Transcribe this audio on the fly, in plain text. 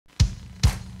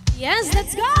Yes,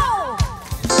 let's go!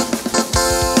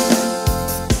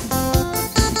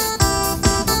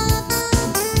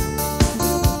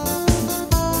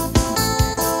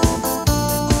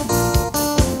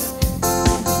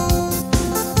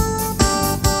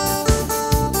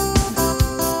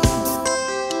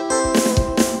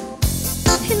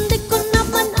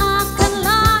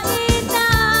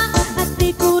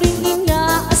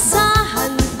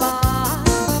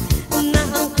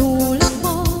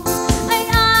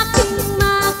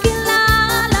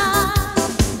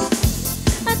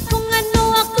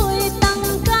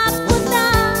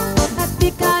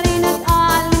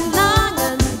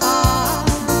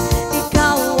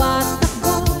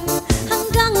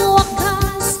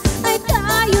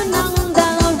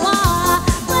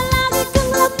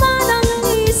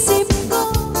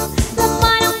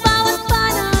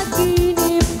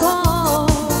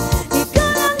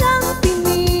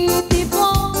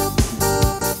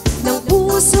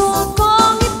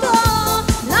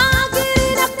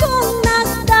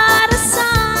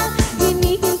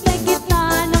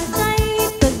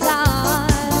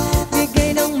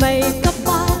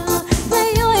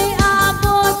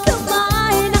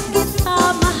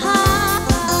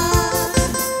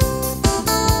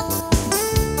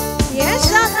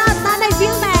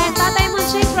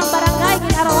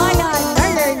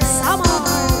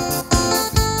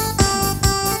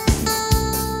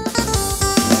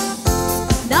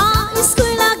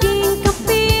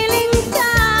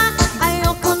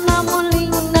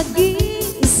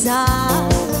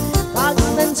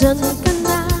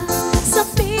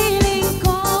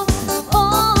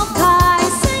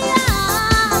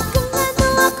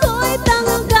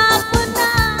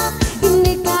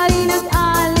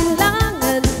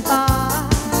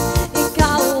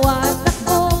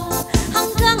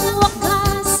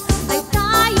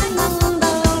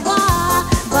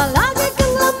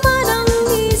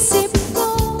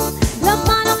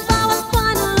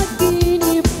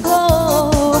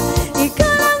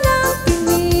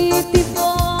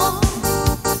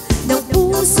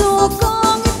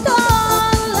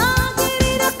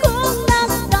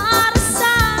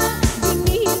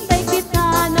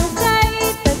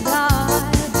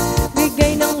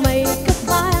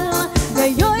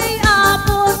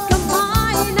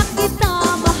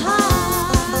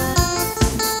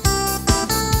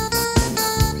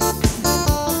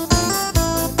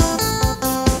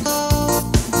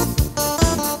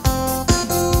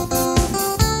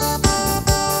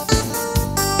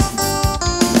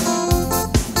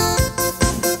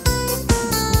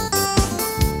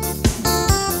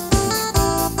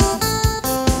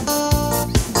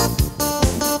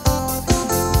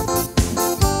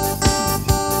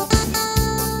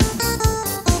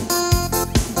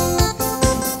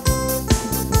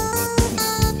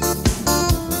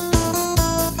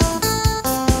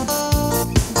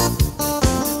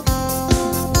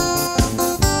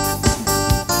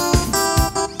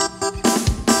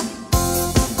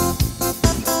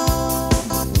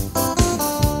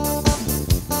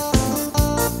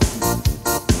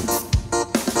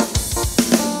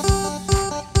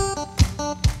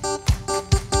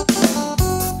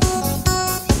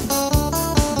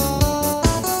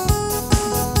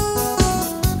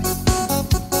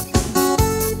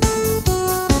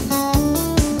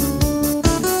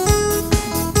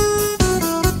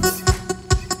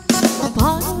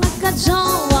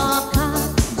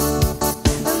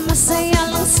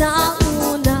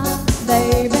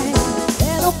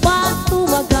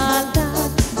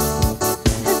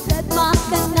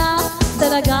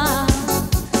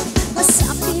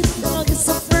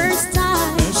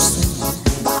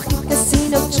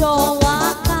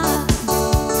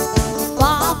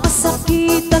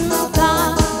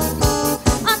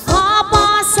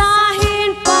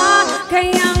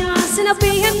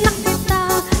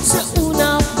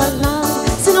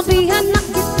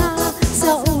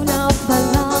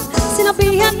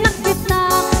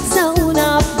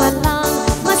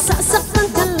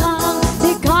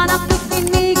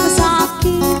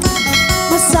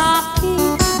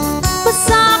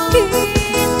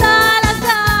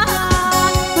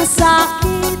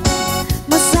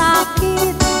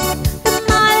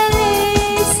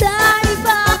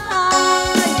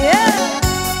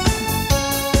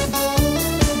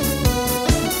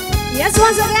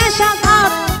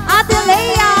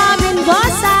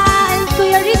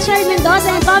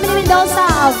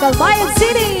 Calbayan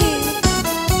City.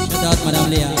 Shout out,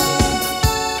 Madam Leah.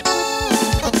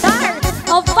 Star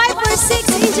of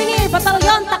 546 Engineer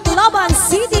Batalyon, Tacloban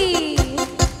City.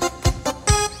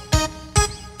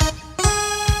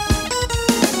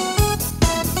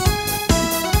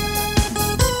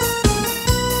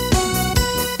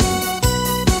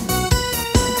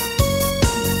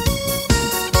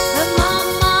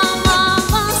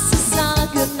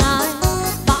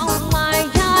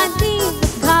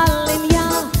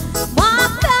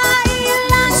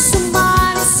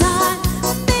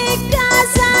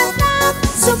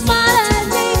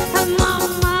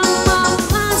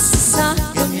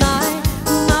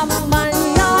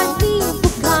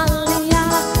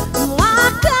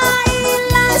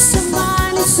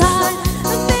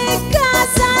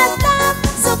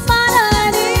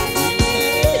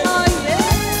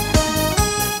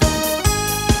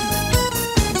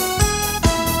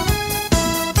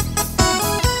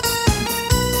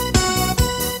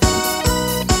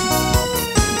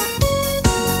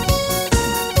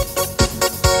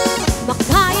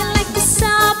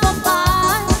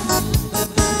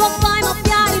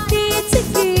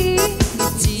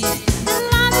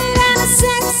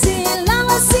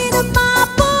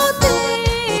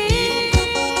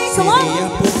 Come on!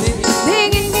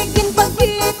 Dingin-dingin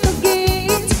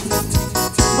pagkit-pagkit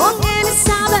Huwag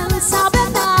sabi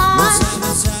na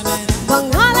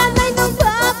Pangalan ay ng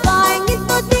babae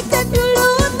Ngito di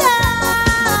kaglulutan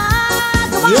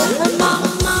Come on!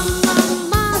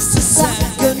 Mama,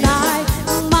 sasagunay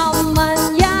Mama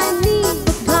niya, ni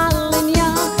pagkalan niya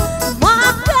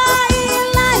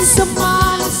Makailay sa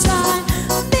malasay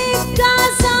Di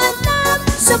kasanap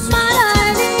sa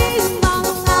malalim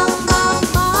Mga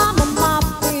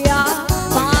mamapaya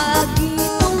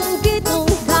Bagitong-gitong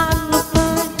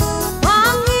kanupan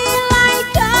Pangilay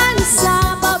ka na sa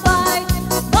babay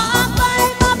Babay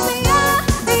mapaya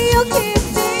iyong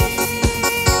kitin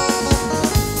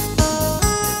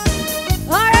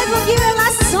Alright, we'll give you a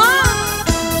last song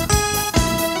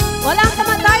Walang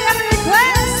kamatayang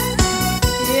request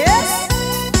Yes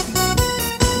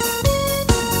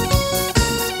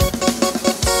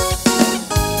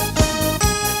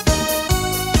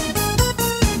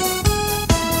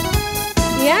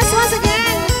Yes, once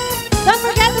again, don't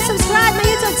forget to subscribe my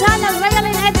YouTube channel,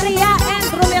 Rayalyn Edria and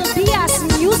Romel Diaz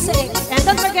Music. And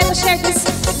don't forget to share this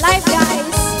live, guys.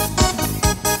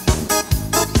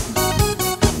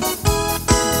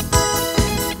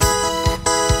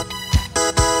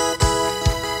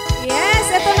 Yes,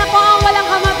 ito na po ang walang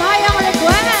kamatayang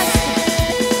request.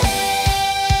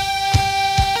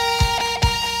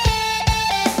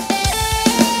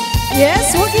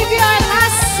 Yes, we'll give you our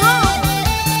last song.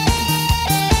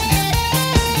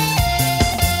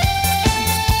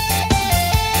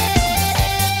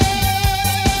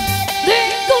 Di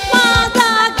ko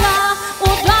magaga,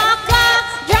 uda ka,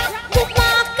 diyak ko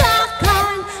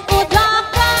makakan, uda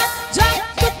ka, diyak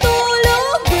ko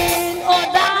tulugin,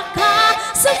 uda ka,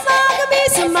 sa magabi,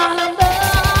 sa malamba.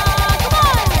 Come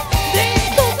on! Di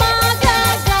ko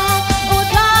magaga,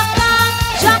 uda ka,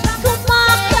 diyak ko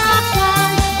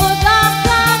makakan, uda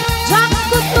ka, diyak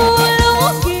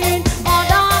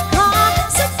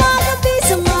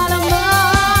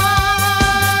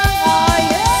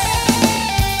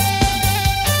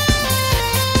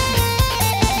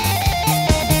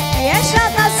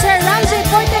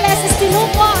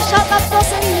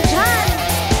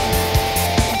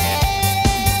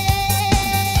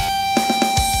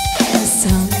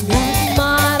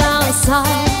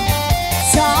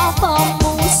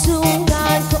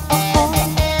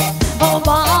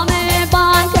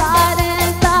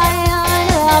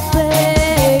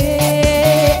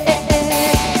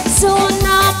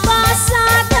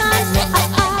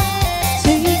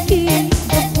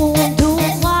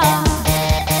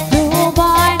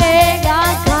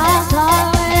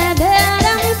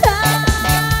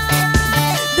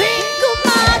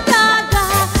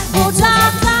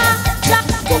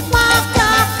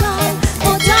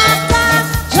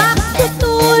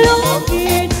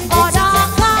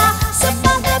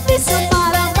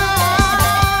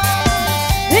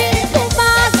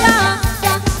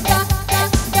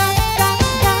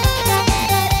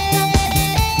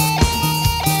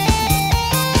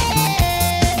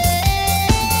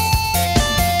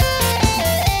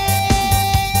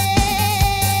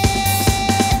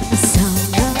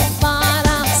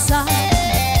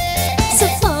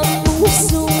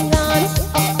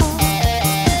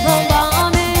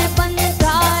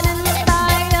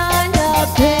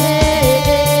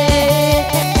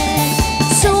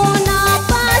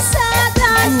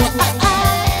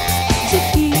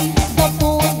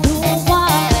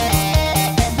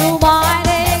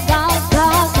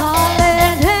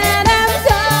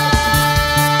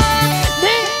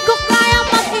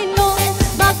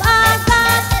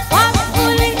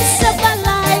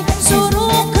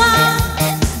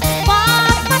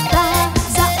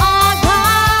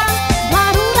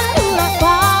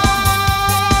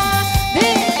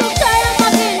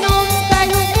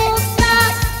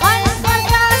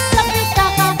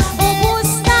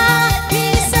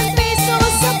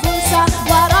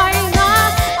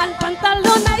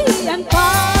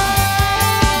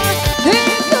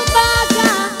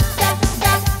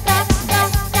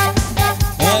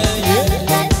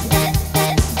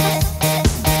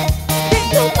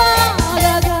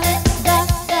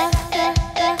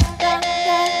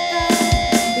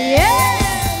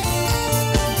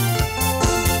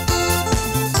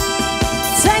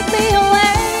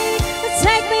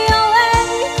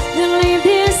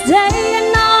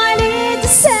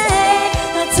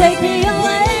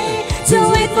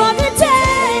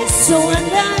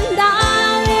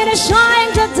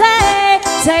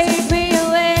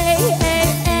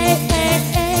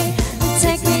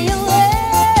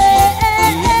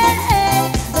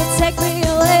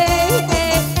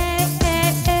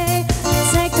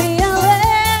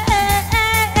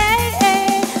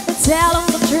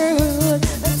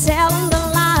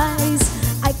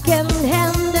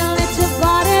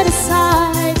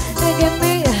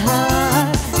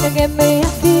give me a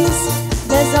kiss.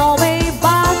 There's no way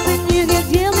back when you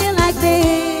can give me like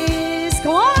this.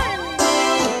 Come on,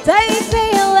 take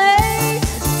me away,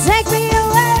 take me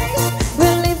away.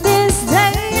 We'll leave this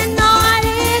day and all I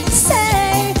need to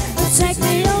say. Take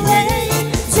me away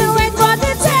to wait for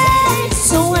the day.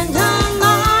 So when I'm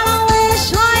not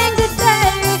always trying the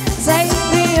day. Take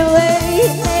me away,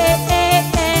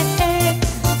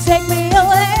 take me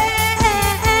away,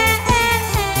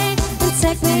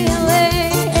 take me away,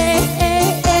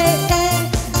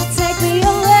 take me away.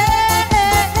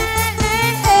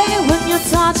 When you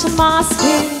touch my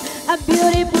skin, a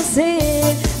beautiful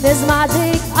scene. There's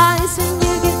magic eyes when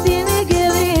you give in.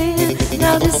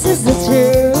 Now this is the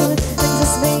truth, it's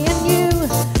just me and you.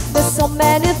 There's so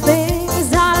many things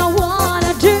that I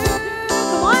wanna do.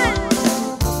 Come on,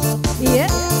 yeah.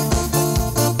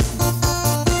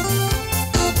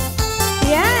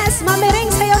 Yes,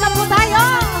 mamiring sayo na po tayo.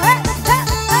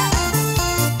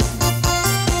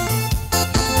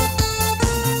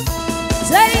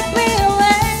 Take me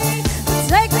away,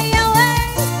 take me away.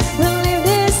 We'll leave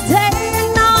this day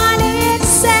and all I need to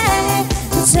say.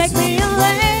 Take me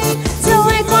away to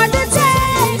wait for the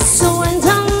day. So when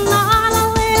I'm not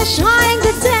always trying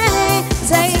the day.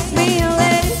 Take me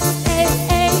away, take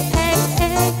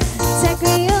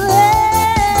me away,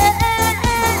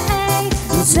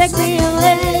 take me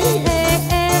away,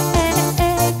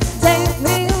 take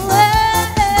me away.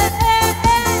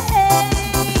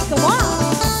 Come on.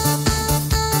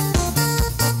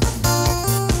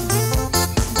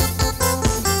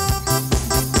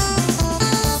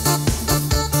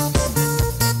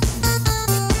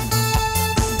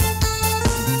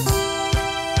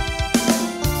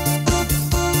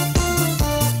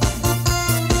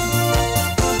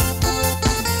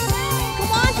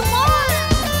 Come on, come on.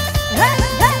 Hey,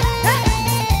 hey, hey.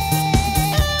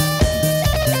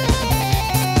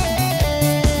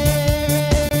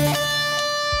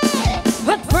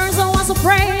 At first I was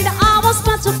afraid, I was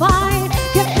petrified.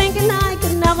 Kept thinking I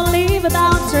could never leave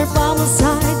without her by my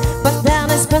side. But then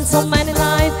I spent so many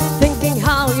nights thinking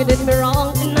how you did me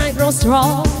wrong. And I grow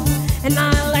strong, and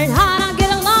I learned how to get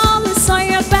along. And so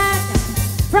you're back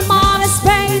from outer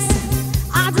space.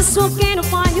 I just walk in to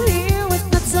find you here with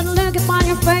that sudden look upon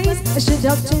your face. I should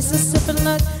have chased a stupid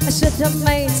look, I should have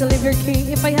made to leave your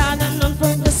key. If I hadn't known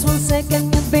for just 1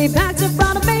 second, you'd be back to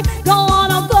front of me. Go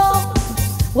on, I'll go,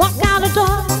 walk out the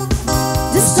door.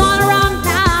 Just turn around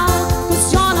now,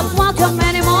 'cause you're not welcome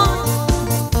anymore.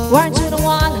 Weren't you the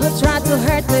one who tried to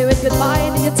hurt me with goodbye?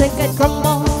 Did you think I'd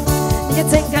crumble? Did you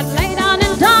think I'd lay down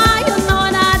and die? You know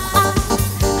that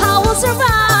I will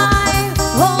survive.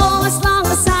 Oh, as long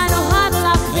as I know how to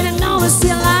love and I know I'm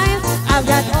still alive. I've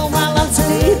got all my love to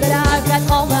give, but I've got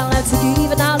all my love to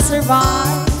give, and I'll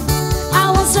survive. I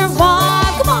will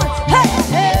survive. Come on, hey,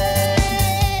 hey.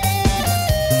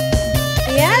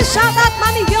 Yeah, shout out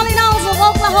Mommy Violinos of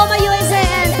Oklahoma, USA,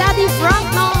 and Daddy Frank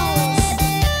Knows.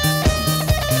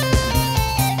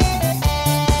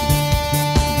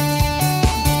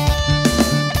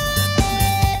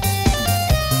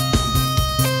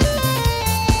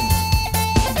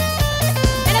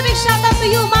 And a big shout out to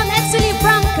you, Mom Exley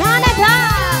from Canada.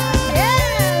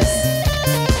 Yes.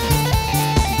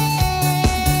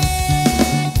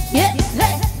 Yeah.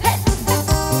 Hey, hey, hey.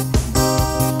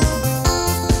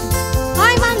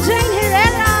 Hi, Ma'am Jane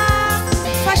Herrera.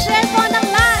 Pa-share po ng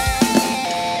lahat.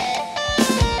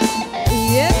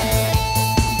 Yeah.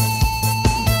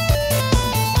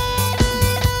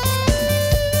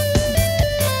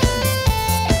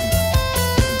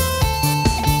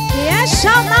 Yeah,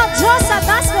 shout out Josa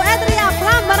Vasco Edria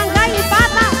from Barangay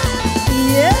Ipata.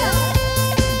 Yeah.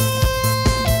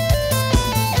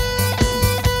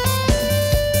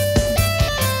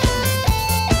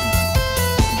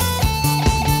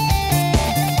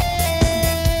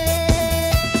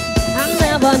 I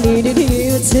never needed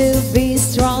you to be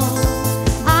strong.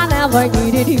 I never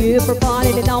needed you for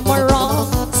pointing out my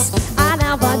wrongs. I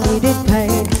never needed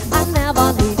pain. I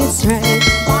never needed strength.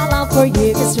 My love for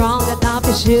you is strong enough,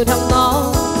 you should have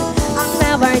known. I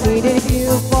never needed you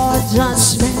for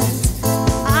judgment.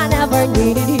 I never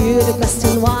needed you to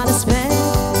question what I spent.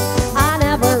 I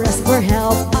never asked for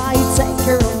help. I take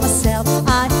care of myself.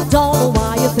 I don't know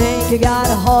why you think you got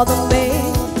a hold of me.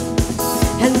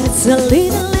 And it's a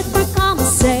little late for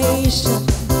conversation.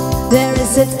 There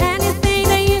isn't anything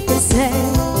that you can say.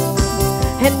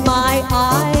 And my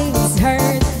eyes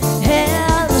hurt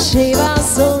and shiver.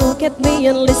 So look at me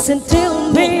and listen to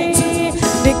me.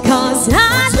 Because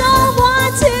I don't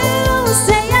want to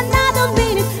say another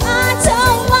minute. I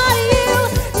don't want you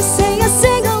to say a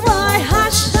single word.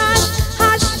 Hush, hush,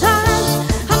 hush, hush.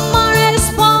 I'm already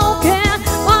spoken.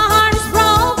 My heart is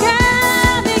broken.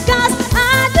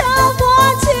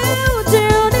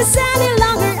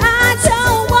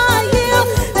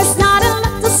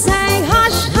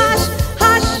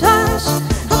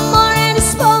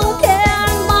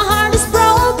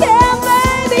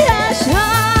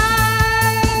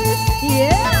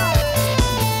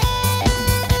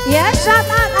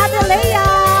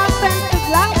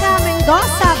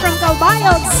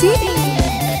 City.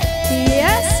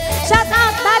 Yes, shout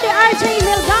out Daddy RJ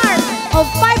Milgar of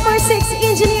 546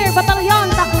 Engineer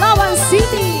Batalyon, Tacloban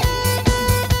City.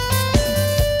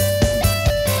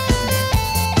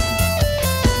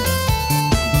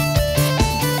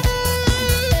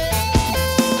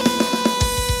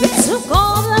 It took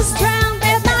all the strength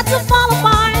and not to fall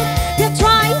apart. You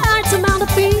try hard to mount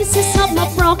the pieces of my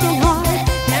broken heart.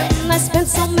 And I spent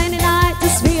so many nights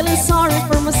just feeling sorry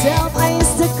for myself. I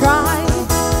used to cry,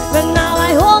 but now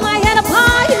I hold my head up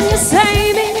high and you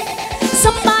save me.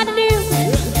 Somebody new,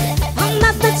 I'm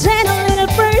not the gentle little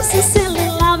person still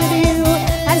in love with you.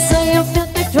 And so you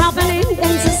felt me dropping in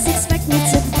and just expect me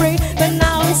to free. But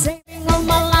now I'm saving all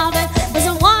my love and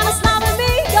doesn't wanna stop with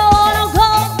me. Go on, I'll go,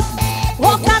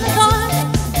 walk out the door,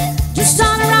 just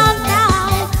turn around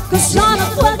now, cause you're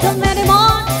not welcome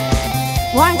anymore.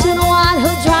 Weren't you the one who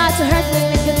tried to hurt me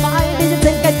with goodbye? Did you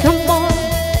think I'd come on?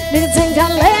 Did you think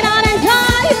I'd lay down and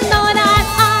cry? You know that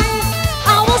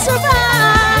I will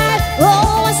survive.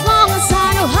 Oh, as long as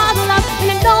I know how to love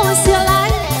and I know I'm still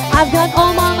alive. I've got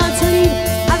all my love to leave,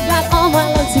 I've got all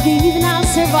my love to give, and I'll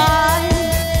survive.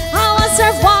 I will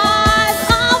survive,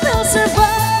 I will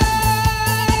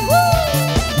survive. Woo!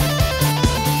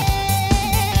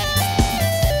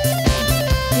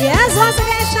 Yes, once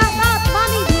again, shout out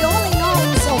Mommy, the only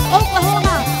knows of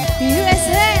Oklahoma,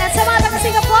 USA, at sa mga taga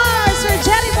Singapore, Sir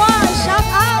Jerry Boy, shout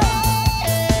out.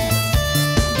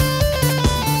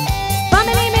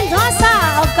 Family Mendoza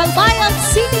of Calbayan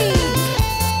City.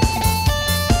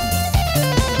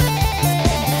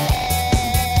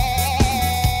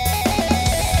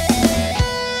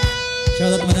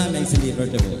 Shout out Madam Ainsley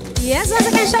Vertebral. Yes, once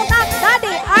again, shout out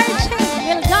Daddy RJ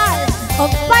Milgar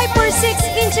of 546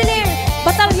 Engineer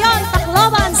Batalyon,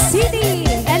 Tacloban City,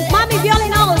 and Mommy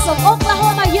Violinos of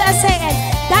Oklahoma, USA, and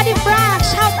Daddy Frank,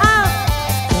 shout out.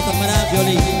 Shout out Madam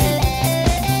Violi.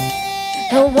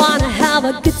 I wanna have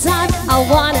a good time, I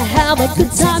wanna have a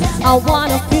good time, I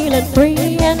wanna feel it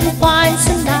free and fine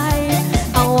tonight.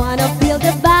 I wanna feel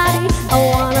the body, I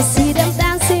wanna see them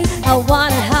dancing, I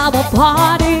wanna have a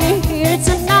party here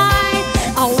tonight.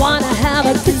 I wanna have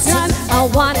a good time, I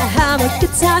wanna have a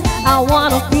good time, I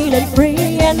wanna feel it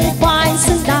free and fine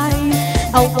tonight.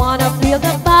 I wanna feel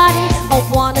the body, I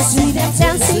wanna see them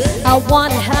dancing, I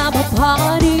wanna have a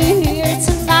party here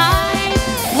tonight.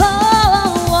 Oh,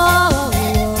 oh, oh.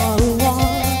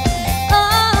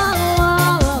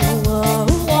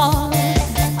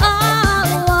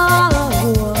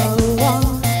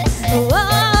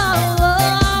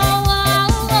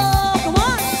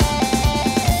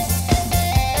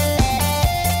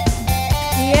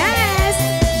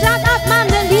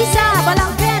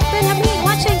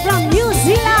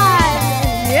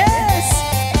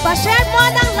 Pa-share mo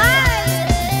ng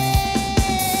live.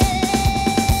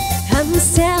 I'm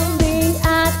standing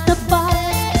at the bar,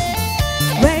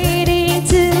 waiting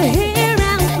to hear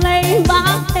and play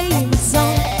my favorite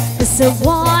song. 'Cause I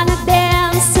wanna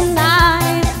dance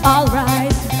tonight,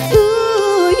 alright.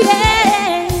 Ooh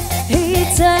yeah, he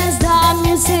turns the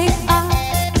music up.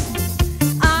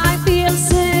 I feel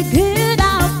so good,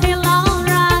 I feel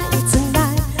alright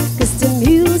tonight. 'Cause the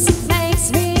music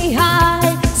makes me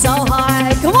high, so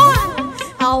high. Come on!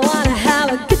 I wanna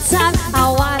have a good time, I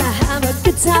wanna have a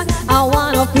good time, I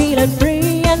wanna feel it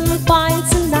free and fine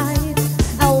tonight.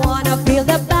 I wanna feel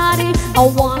the body, I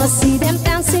wanna see them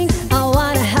dancing, I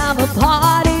wanna have a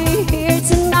party here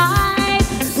tonight.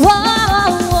 Whoa,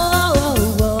 whoa,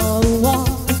 whoa, whoa.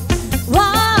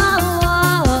 Whoa,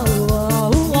 whoa, whoa,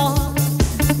 whoa.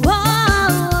 Whoa,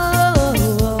 whoa,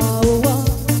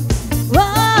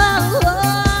 whoa.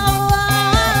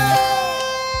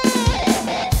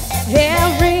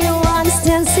 Everyone's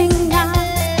dancing now.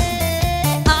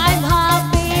 I'm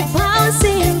happy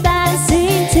bouncing,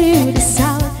 dancing to the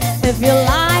sound. If you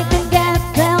like to get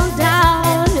fell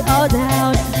down, oh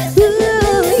down.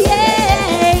 Ooh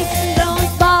yeah, don't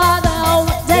bother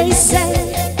what they say.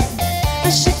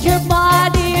 Shake your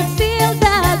body, feel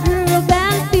the groove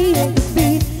and feel the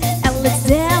beat, and let's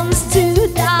dance to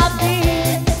the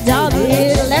beat, the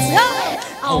beat. Let's go.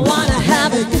 I wanna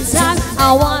have a good time,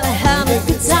 I wanna have a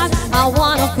good time, I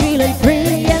wanna feel it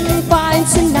free and fine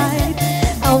tonight.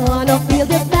 I wanna feel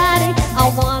the body, I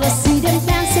wanna see them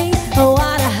dancing, I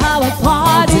wanna have a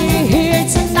party here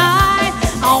tonight.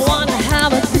 I wanna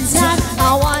have a good time,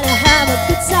 I wanna have a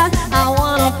good time, I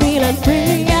wanna feel it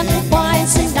free and fine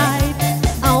tonight.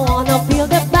 I wanna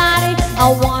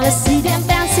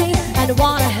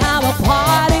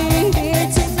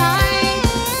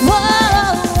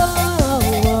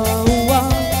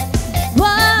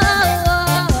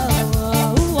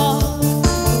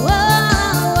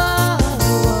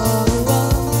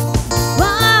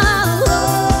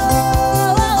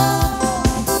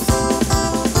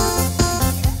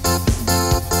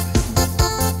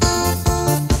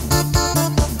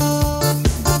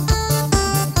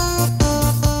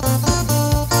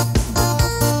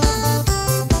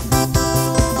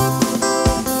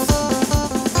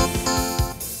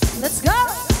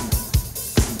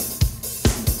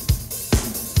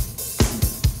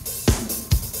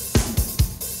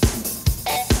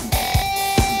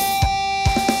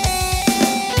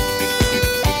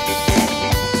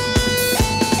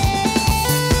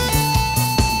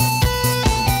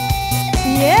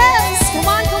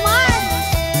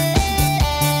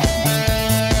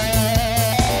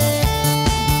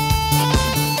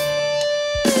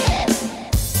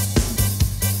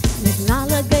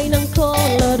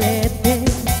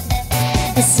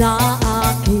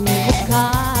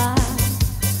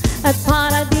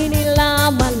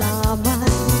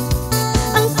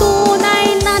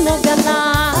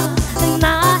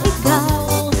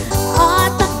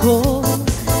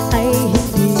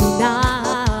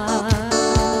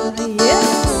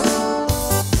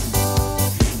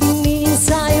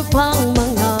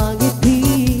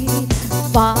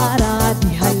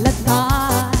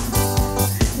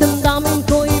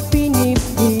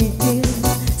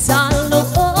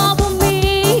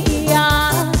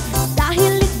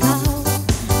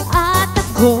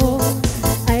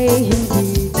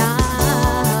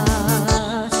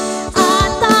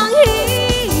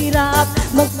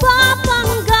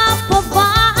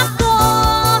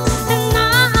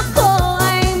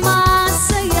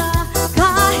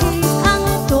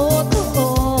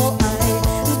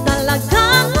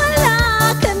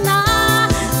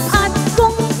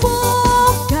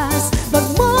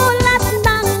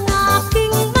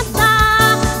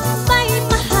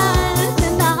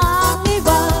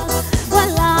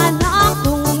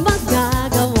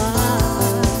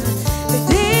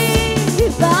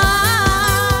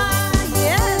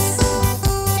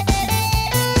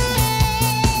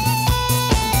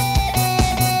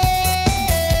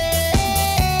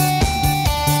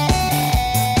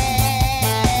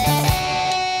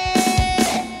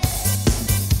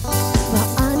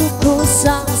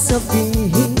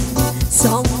sasabihin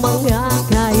sa mga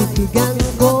kaibigan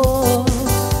ko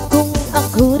kung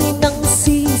ako rin ang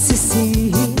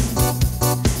sisisihin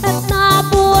at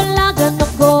nabulagan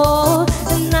ako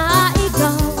na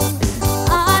ikaw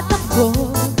at ako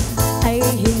ay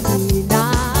hindi na.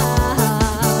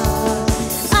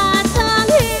 At ang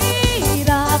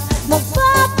hirap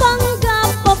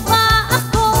magpapanggap pa ba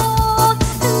ako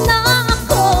na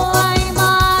ako ay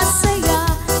masaya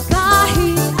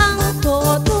kahit ang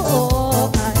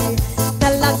totoo ay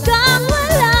talagang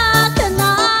wala ka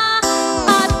na.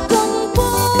 At kung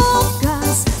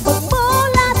bukas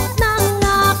pagmulat ng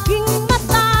aking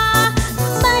mata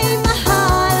may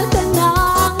mahal ka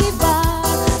ng iba,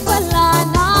 wala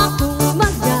na akong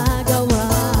magagawa,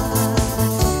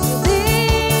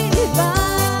 di ba?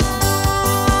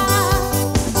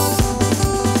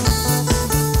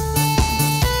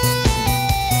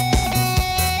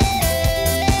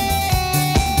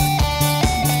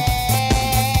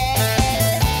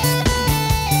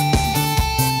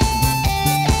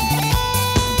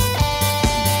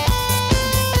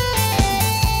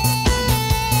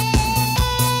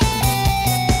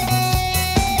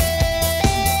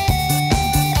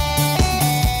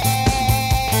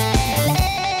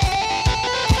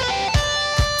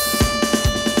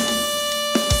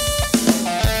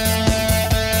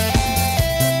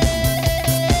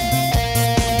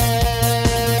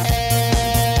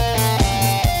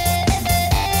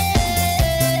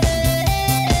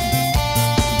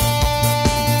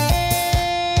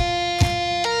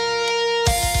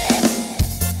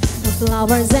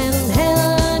 Flowers in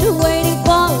hand waiting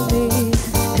for me.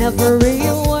 Every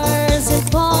word's in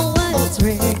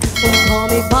poetry. Don't call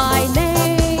me by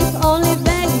name, only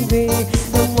baby.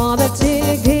 The moment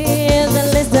to give the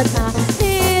list that I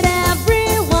need.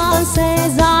 Everyone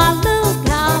says I look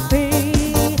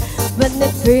happy, but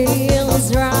it feels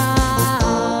right.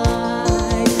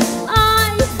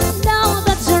 I know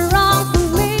that you're wrong for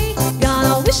me.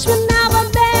 Gonna wish we never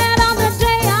met on the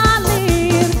day I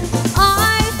leave.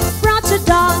 I brought you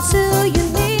down to your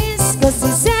knees, 'cause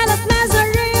you said that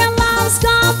misery loves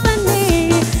company.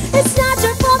 It's not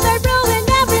your fault I ruined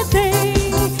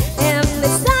everything, and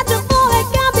it's not your fault I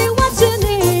can't be what you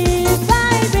need,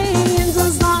 baby. And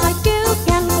just like you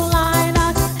can fly to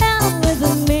hell with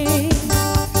me,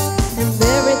 and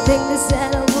everything they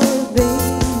said I would be.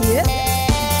 Yeah.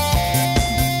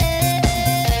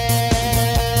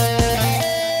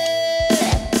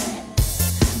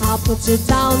 I'll put you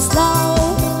down slow,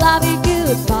 love you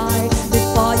goodbye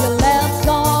before you let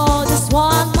go. Just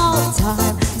one more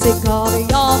time, take off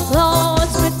your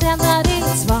clothes, pretend that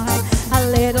it's fine. A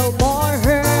little more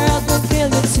hurt will kill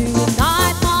you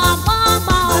tonight. My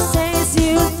mama says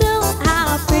you too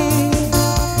happy.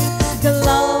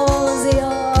 Close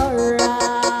your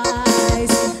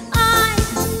eyes. I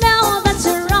know that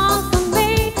you're wrong for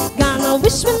me. Gonna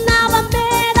wish we never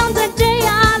met on the day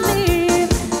I leave.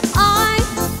 I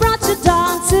brought you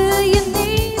down to your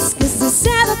knees, 'cause you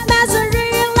said that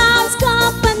misery loves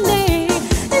company.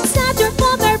 It's not your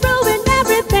fault I ruined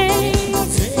everything,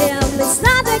 and it's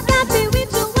not I can't be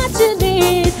with you what you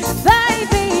need,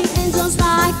 baby. And just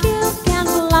like you can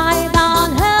fly down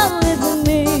hell with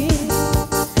me,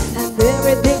 and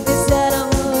everything they said I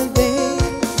would be.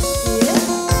 Yeah.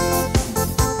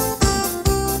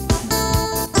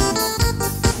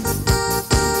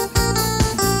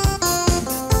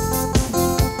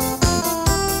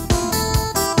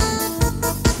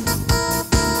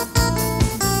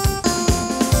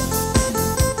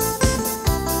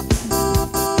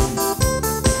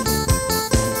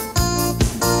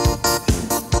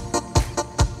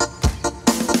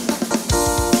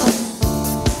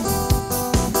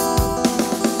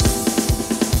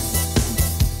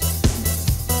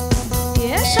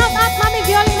 Yeah, shout out Mami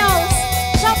Violinos.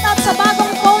 Shout out sa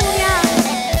bagong phone niya.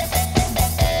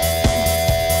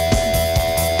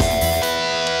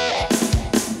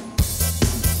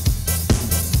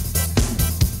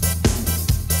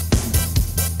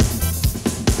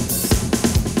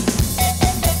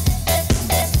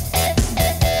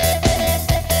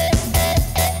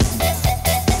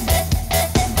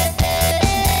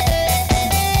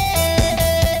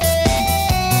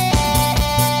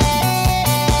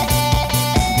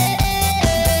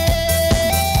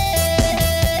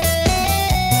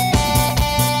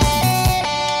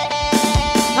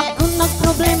 Ako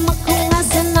nagproblema kung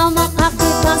nasa na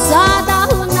makakita sa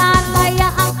dahunan. Kaya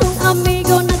akong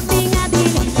amigo nagtinga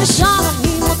dili na siya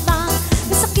maghimutan.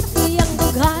 Masakit iyang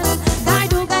dugan, kay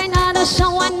dugay na na siya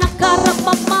wan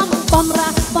nakarapapam pamra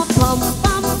papam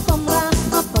pam pamra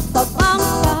papapam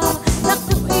ka.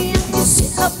 Naku iyang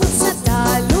isiabot sa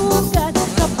dalugan,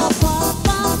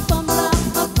 kapapapam pamra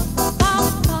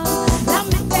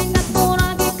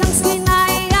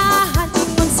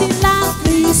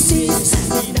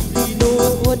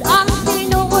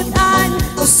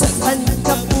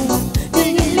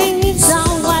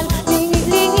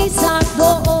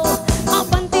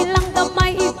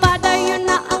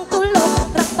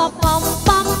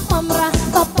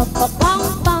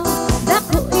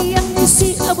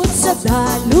sa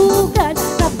dalugan.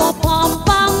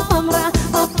 Rapapam-pam-pam,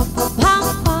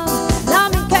 rapapapam-pam.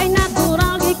 Lamin kay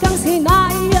natural, ikang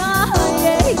sinaya.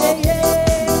 Yeah, yeah, yeah.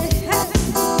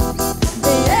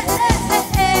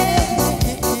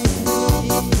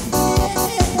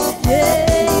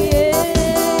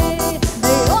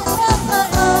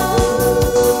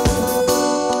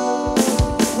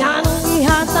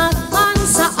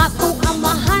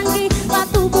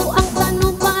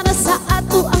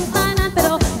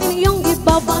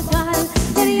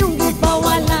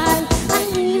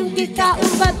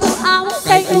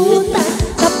 Kay utan,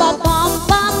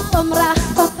 rapapam-pam-pam,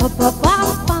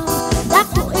 rapapapam-pam.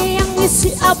 Dako iyang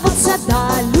isiabot sa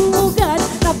dalugan.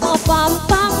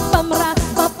 Rapapam-pam-pam,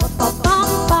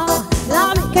 rapapapam-pam.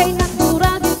 Lami kay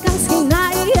naturag ikang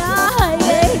sinaya.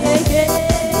 Yeah, yeah, yeah.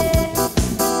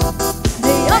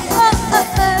 Hey, oh, oh,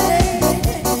 oh, oh.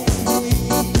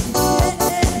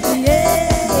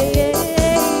 Yeah, yeah,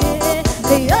 yeah.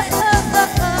 Hey, oh, oh,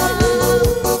 oh, oh.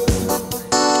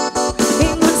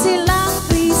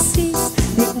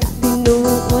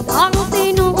 Ang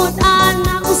tinuod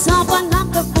anak usapan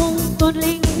nakapungtod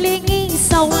lingi-lingi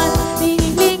sawan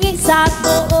lingi-lingi sa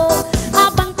too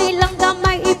abang tilang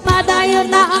gamay ipadayon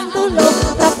na ang tulo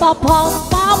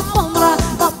rapapam-pam-pam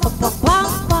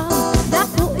rapapapam-pam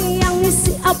dako iyang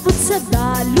isiabot sa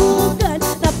dalugan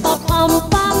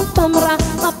rapapam-pam-pam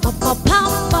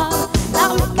rapapapam-pam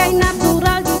lami kay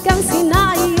natural ikang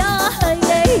sinaya yeah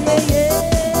yeah yeah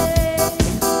yeah.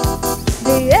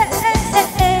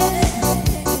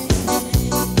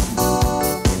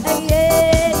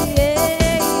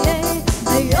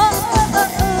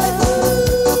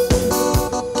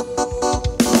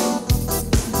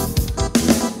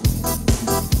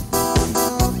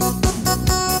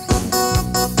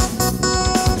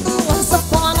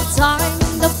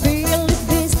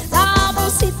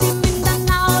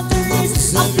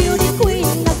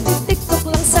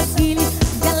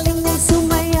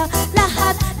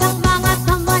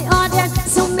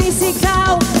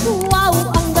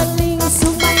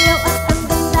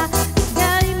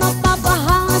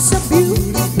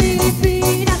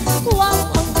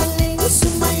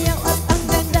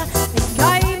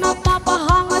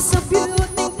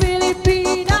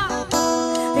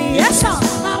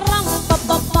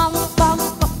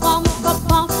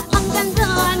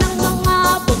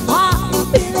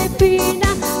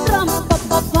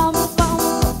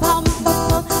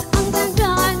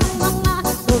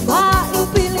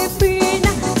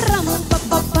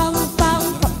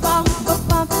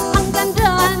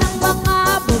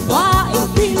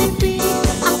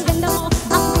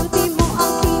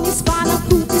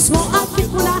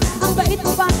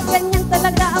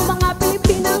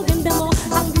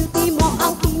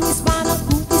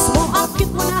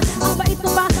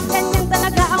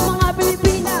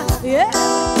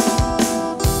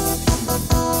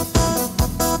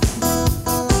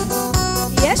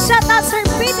 Shout out Sir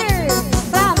Peter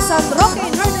from San Roque,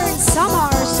 Northern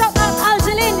Samar. Shout out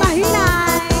Algeline Mahinay.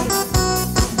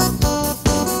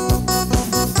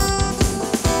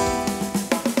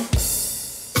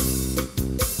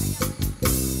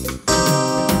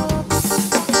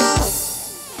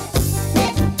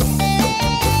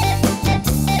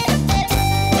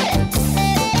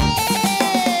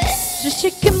 Just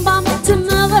shaking bum to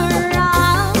move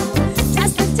around,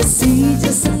 just to see,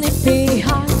 just an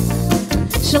behind.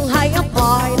 Shanghai up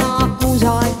high, na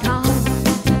kuzay ka.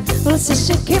 Let's just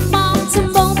shake him out to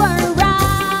move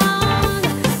around.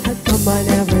 Come on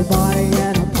everybody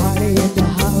and a party in the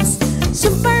house.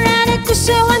 Super ready to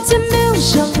show and to move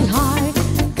Shanghai.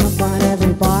 Come on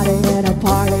everybody and a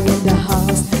party in the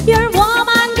house. Your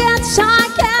woman gets shy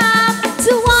up.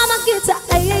 To woman gets a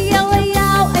ayo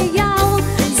ayo ayo.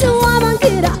 To woman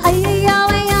get a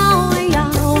ayo ayo ayo.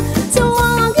 To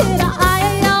woman get a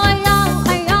ayo ayo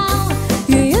ayo.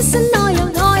 Yes, I know you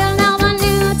never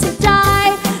knew to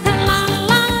die. La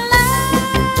la la,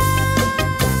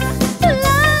 la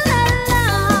la la,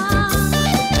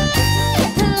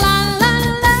 la la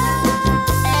la, la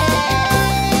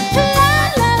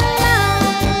la la.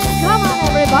 Come on,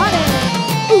 everybody.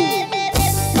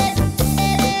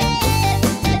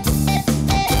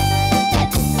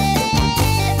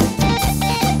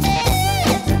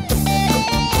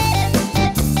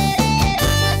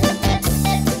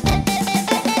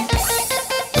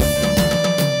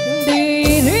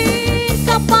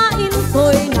 Kapain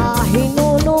ko'y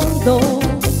nahinulundo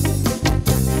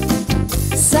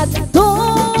sa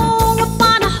datong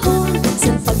panahon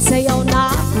sa pagsayaw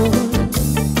natin.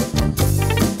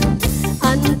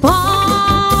 Ang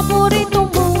paborito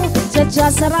mo sadya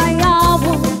sa rayaw,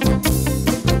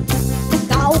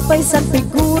 kaupay sa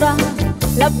figura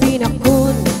labi na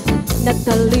kun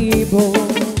nagtalibo.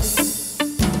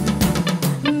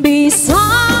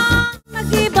 Bisan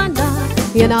nag-iba na,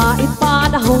 yan ay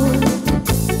panahon.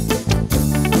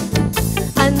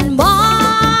 Ang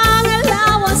mga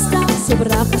lawas na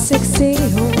sobra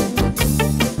kaseksihon.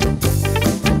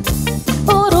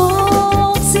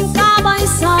 Urok sing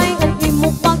kabaysay ang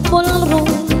imong pagpulrong.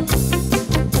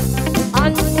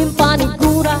 Ang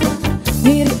impanigura,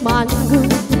 hirit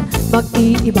manggod,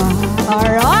 mag-iiba.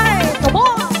 Alright, come on!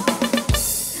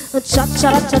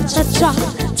 Cha-cha-ra-cha-cha-cha,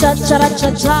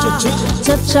 cha-cha-ra-cha-cha,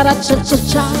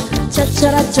 cha-cha-ra-cha-cha-cha,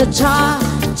 cha-cha-ra-cha-cha,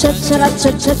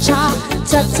 cha-cha-ra-cha-cha-cha,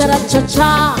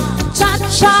 cha-cha-ra-cha-cha,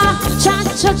 cha-cha,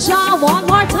 cha-cha-cha. One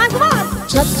more time, come on!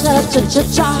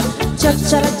 Cha-cha-ra-cha-cha-cha,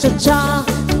 cha-cha-ra-cha-cha,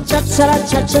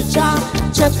 cha-cha-ra-cha-cha-cha,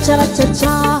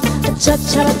 cha-cha-ra-cha-cha,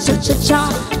 cha-cha-ra-cha-cha-cha,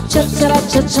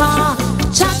 cha-cha-ra-cha-cha,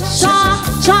 cha-cha,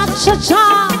 cha-cha-cha.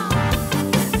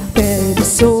 Pwede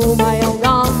sumayaw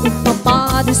nga,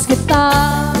 ipapadis kita.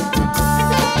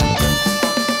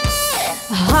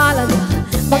 Halaga,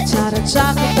 magtsara-tsa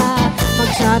kita,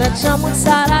 magtsara-tsa,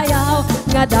 magsarayaw.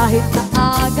 Nga dahil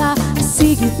kaaga,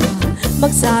 sige pa,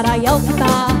 magsarayaw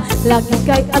kita. Lagi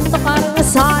kay anto parang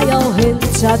nasayaw,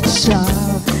 hintsa-tsa.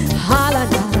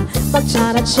 Halaga,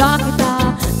 magtsara-tsa kita,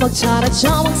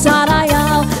 magtsara-tsa,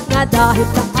 magsarayaw. Nga dahil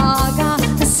kaaga,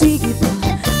 sige pa,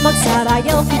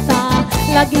 magsarayaw kita.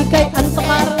 Lagi kay anto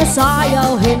parang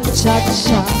nasayaw,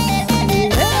 hintsa-tsa.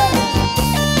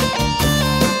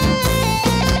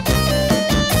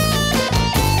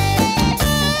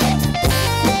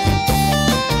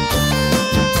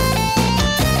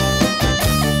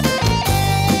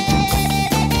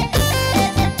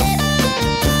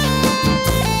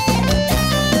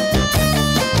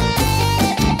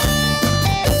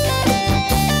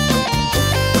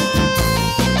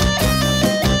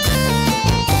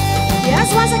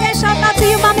 Once again, shout out to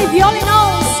you, Mommy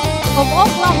Violinos of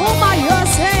Oklahoma,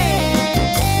 USA.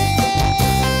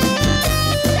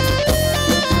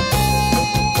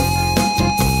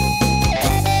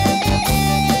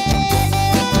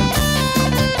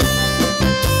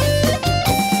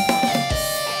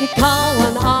 Ikaw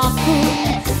ang ako,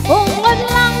 uwan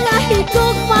lang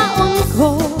nahigog maon ko.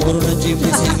 Puro na gym na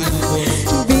siya nga mo.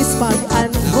 Bispag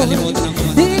anho, Nakalimutan ang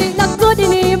mga. di nagko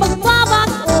din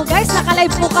magbabago. Guys,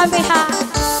 nakalive po kami ha.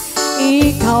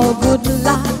 Ikaw good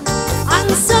luck, ang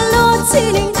salot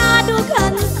siling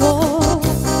nadugan ko.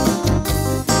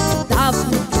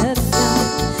 Dapat ka na,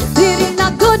 di rin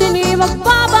ako din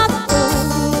magbabago.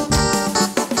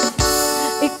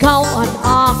 Ikaw ang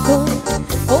ako,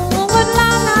 umungan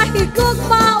lang nahigog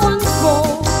maon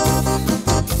ko.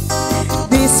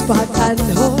 Bispag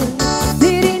anhon,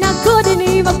 di rin ako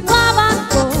din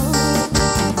magbabago.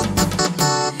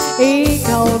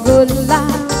 Ikaw good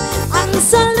luck, ang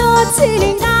salot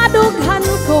siling nadughan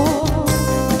ko.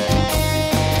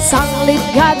 Sanglit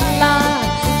ganda,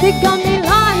 di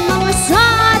kamilan mga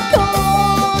saad ko.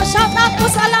 Shout out po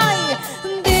sa alay,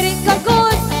 di rin ka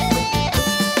good,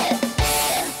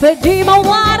 pwede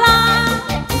mawara.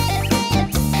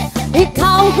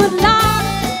 Ikaw good luck,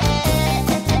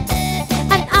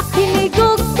 ang aking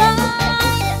igugma.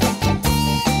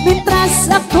 Mintras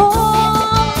ako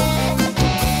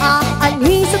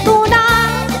aanhi sa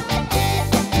tunay,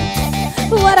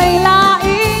 waray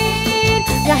lain,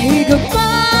 nahigog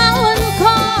maon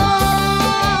ko.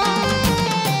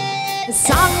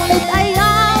 Sanglit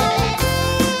ayaw,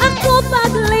 ako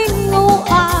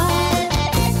paglinguan.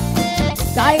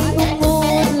 Kay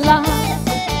umod lang,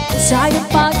 sa'yo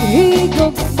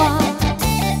paghigog pa.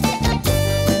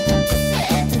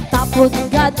 Tapos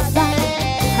ganda,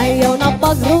 ayaw na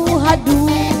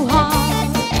pagruha-duha.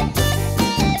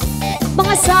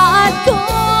 Mga saad ko,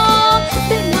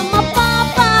 di na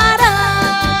mapapara.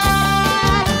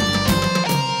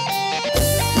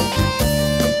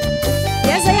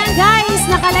 Yes, ayan guys,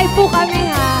 nakalive po kami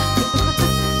ha.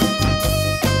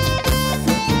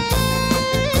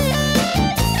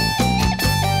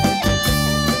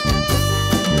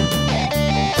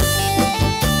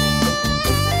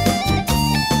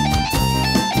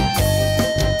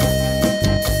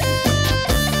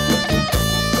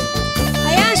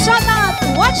 Ayan, shout out,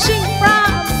 watching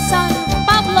from San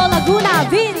Pablo, Laguna,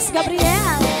 Vince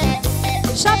Gabriel.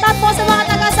 Shout out po sa mga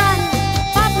taga San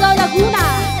Pablo, Laguna.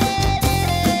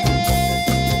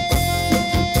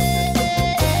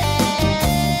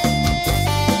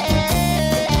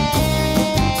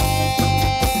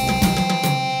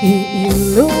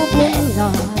 Iilubong na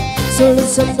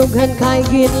sulod-sandughan kay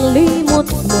ginlimot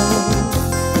mo.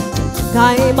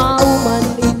 Kay mauman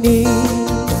ini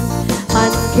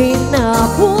ang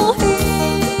kinabuhi.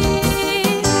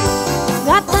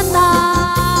 Gata na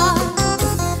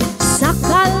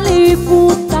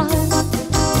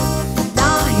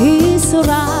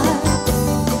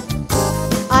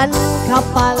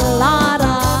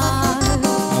kapalaran.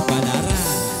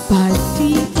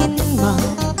 Batiin man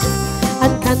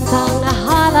ang kantang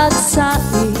halad sa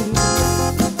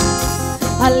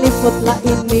halipot la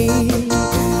ini,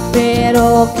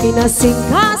 pero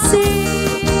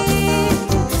kinasing-kasing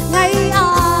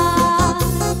ngayon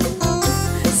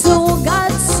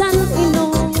sugat san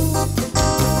inom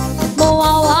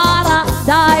mawawara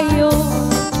dayo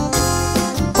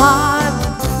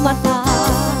pagmata.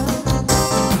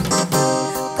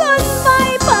 Kung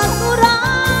may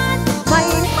paguran, may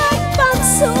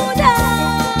magpagsudan.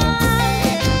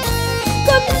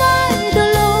 Kung may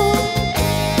dulo,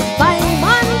 may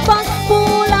man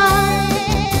pagpulan.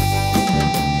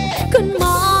 Kung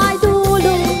may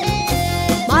dulo,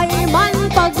 may man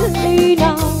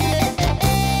paglinaw.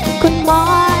 Kung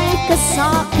may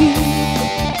kasakit,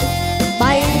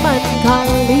 may man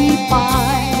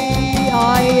kalipay.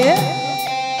 Oh, yeah.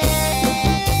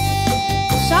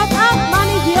 Shout out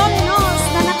Mami Violinos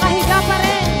na nakahiga pa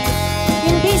rin,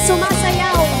 hindi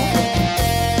sumasayaw.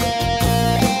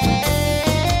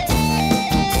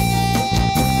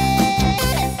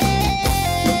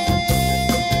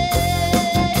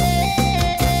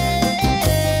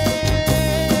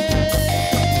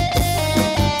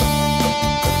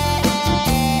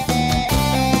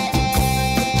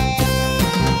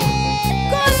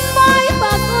 Kung may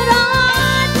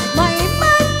paguran, may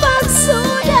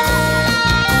magpagsudan.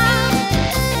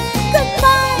 Kung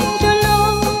may dulo,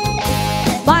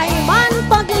 may man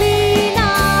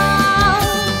paglinaw.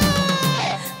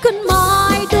 Kung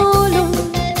may dulo,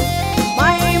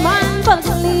 may man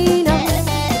paglinaw.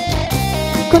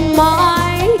 Kung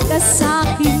may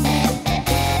kasakit,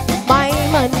 may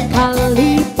man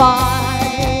kalipay.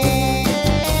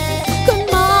 Kung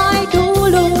may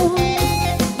dulo,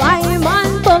 may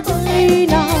man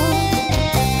paglinaw.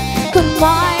 Kung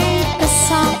may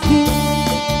kasakit,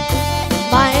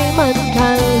 may man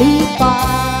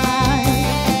kalipay.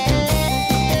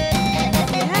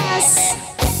 Yes,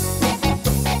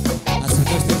 Sa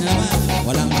first din naman,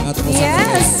 walang nakatapos sa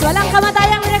yes, walang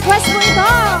kamatayang request po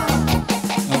ito.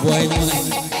 mabuhay ng mga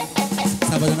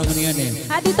Sabado naman yan eh.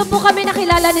 Dito po kami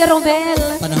nakilala ni Romel.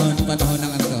 Panahon ng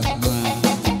ano to, mga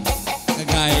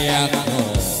kagaya ko.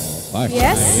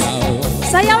 Yes. Pasayaw.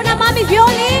 Sayaw na Mami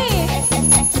Violi.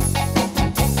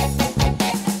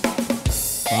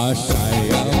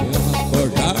 Pasayaw ako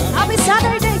na. Happy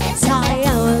Saturday.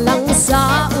 Sayaw lang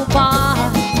sa upa.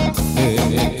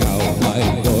 Ikaw ay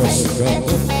gusto.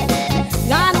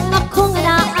 Ganong akong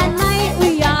naanay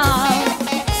uyaw.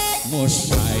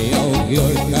 Musayaw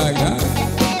yun kaya.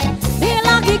 Di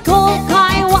lagi ko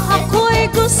kay wa ako'y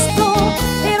gusto.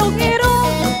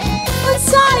 Irong-irong,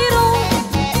 unsayro.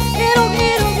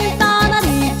 Irong-irong yung tanan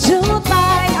ni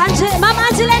Jutay. Ma'am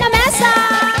Angelina Mesa.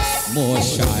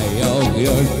 Musayaw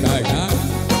yun kaya.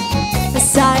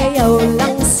 Sayaw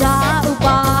lang sa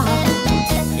upa.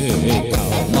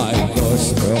 Ikaw ay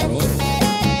gusto.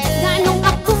 Ganong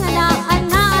akong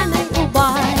naanay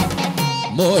ubay.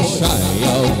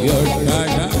 Musayaw yun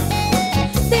kaya.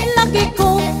 Di lagi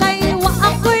ko kay wa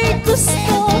ako'y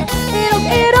gusto.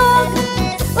 Irog-irog,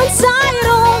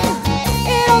 unsayro.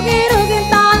 Irog-irog yung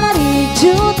tanan ni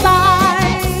Jutay.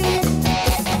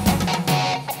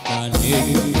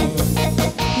 Kanino.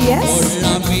 Yes.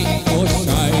 Ulami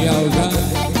musayaw yan.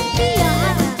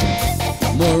 Yeah.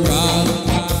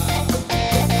 Muranga.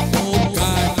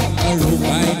 Ukan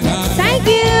alumay na. Thank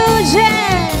you,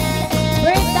 Jen.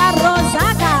 Berta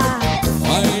Rosaga.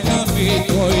 Ay nami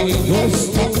ko'y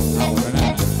gusto.